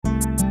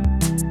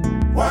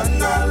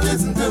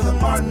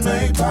Martin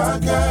May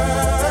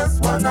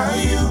Podcast. Why not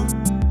you?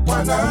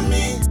 Why not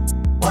me?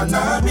 Why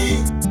not be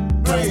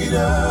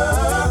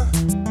greater?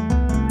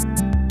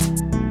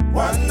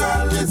 Why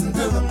not listen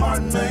to the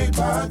Martin May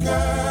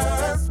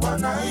Podcast? Why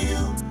not you?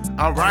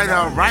 All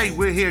right.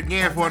 We're here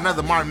again for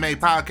another Martin May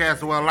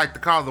Podcast, or what I like to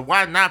call the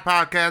Why Not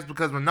Podcast,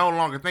 because we're no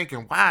longer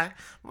thinking why.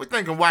 We're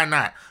thinking why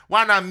not?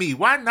 Why not me?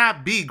 Why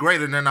not be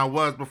greater than I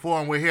was before?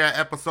 And we're here at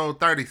episode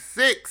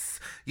 36.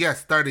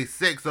 Yes,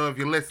 36. So if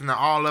you listen to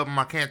all of them,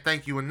 I can't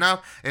thank you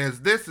enough. As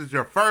this is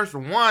your first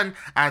one,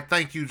 I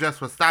thank you just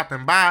for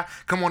stopping by.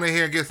 Come on in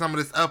here and get some of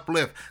this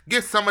uplift.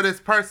 Get some of this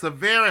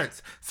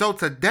perseverance. So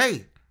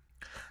today,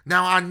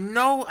 now I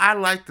know I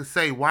like to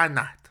say why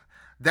not.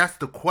 That's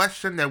the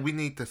question that we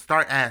need to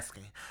start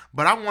asking.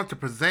 But I want to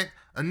present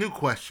a new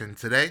question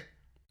today.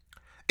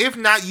 If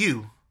not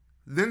you,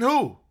 then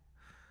who?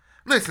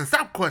 Listen,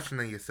 stop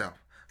questioning yourself.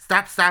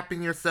 Stop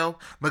stopping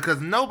yourself,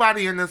 because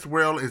nobody in this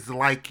world is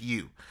like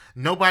you.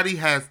 Nobody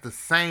has the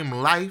same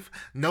life.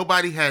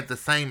 Nobody had the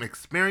same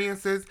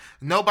experiences.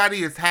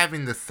 Nobody is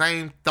having the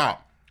same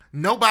thought.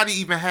 Nobody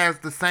even has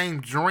the same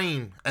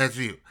dream as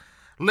you.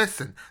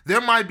 Listen,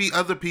 there might be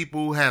other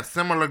people who have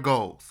similar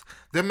goals.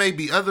 There may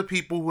be other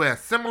people who have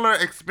similar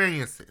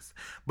experiences,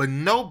 but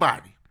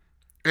nobody,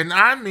 and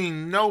I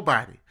mean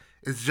nobody,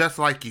 is just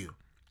like you.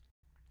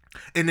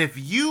 And if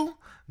you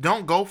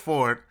don't go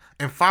for it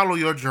and follow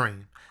your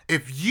dream,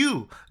 if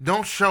you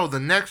don't show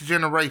the next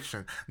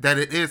generation that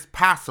it is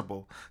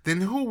possible,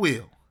 then who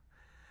will?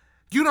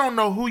 You don't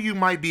know who you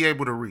might be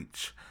able to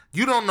reach.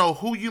 You don't know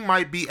who you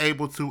might be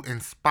able to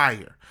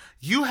inspire.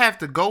 You have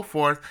to go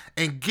forth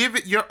and give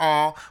it your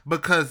all,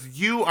 because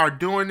you are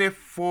doing it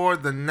for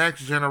the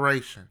next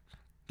generation.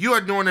 You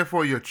are doing it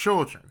for your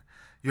children,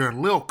 your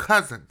little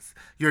cousins,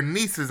 your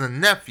nieces and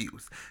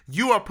nephews.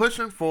 You are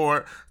pushing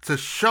forward to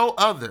show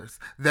others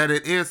that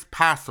it is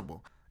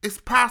possible. It's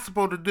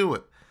possible to do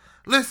it.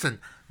 Listen,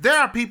 there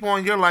are people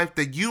in your life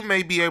that you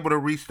may be able to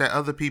reach that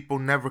other people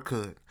never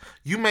could.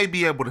 You may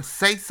be able to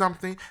say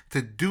something,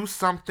 to do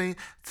something,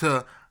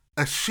 to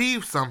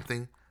achieve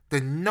something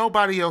that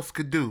nobody else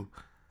could do,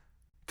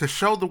 to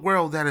show the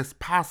world that it's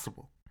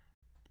possible.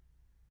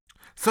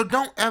 So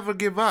don't ever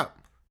give up.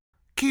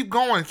 Keep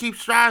going, keep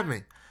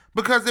striving.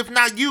 Because if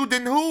not you,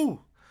 then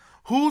who?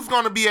 Who's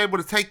going to be able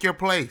to take your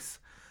place?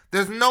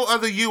 There's no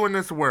other you in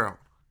this world.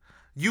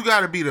 You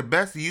got to be the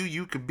best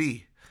you could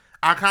be.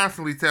 I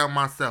constantly tell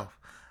myself,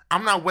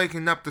 I'm not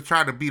waking up to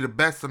try to be the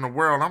best in the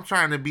world. I'm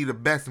trying to be the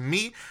best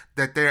me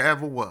that there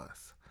ever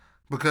was.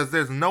 Because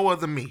there's no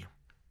other me.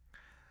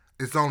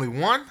 It's only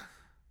one,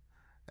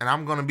 and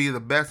I'm going to be the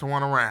best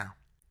one around.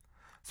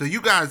 So you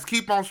guys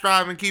keep on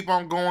striving, keep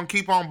on going,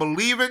 keep on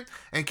believing,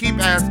 and keep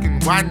asking,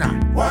 why not?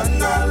 Why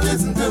not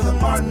listen to the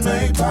Martin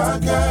May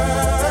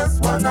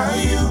Podcast? Why not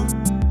you?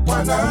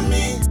 Why not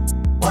me?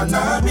 Why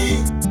not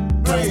be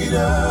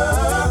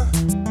greater?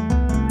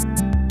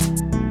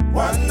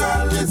 Why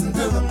not listen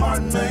to the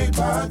Martin May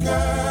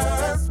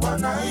Podcast? Why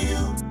not you?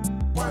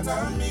 Why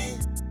not me?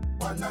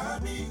 Why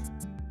not be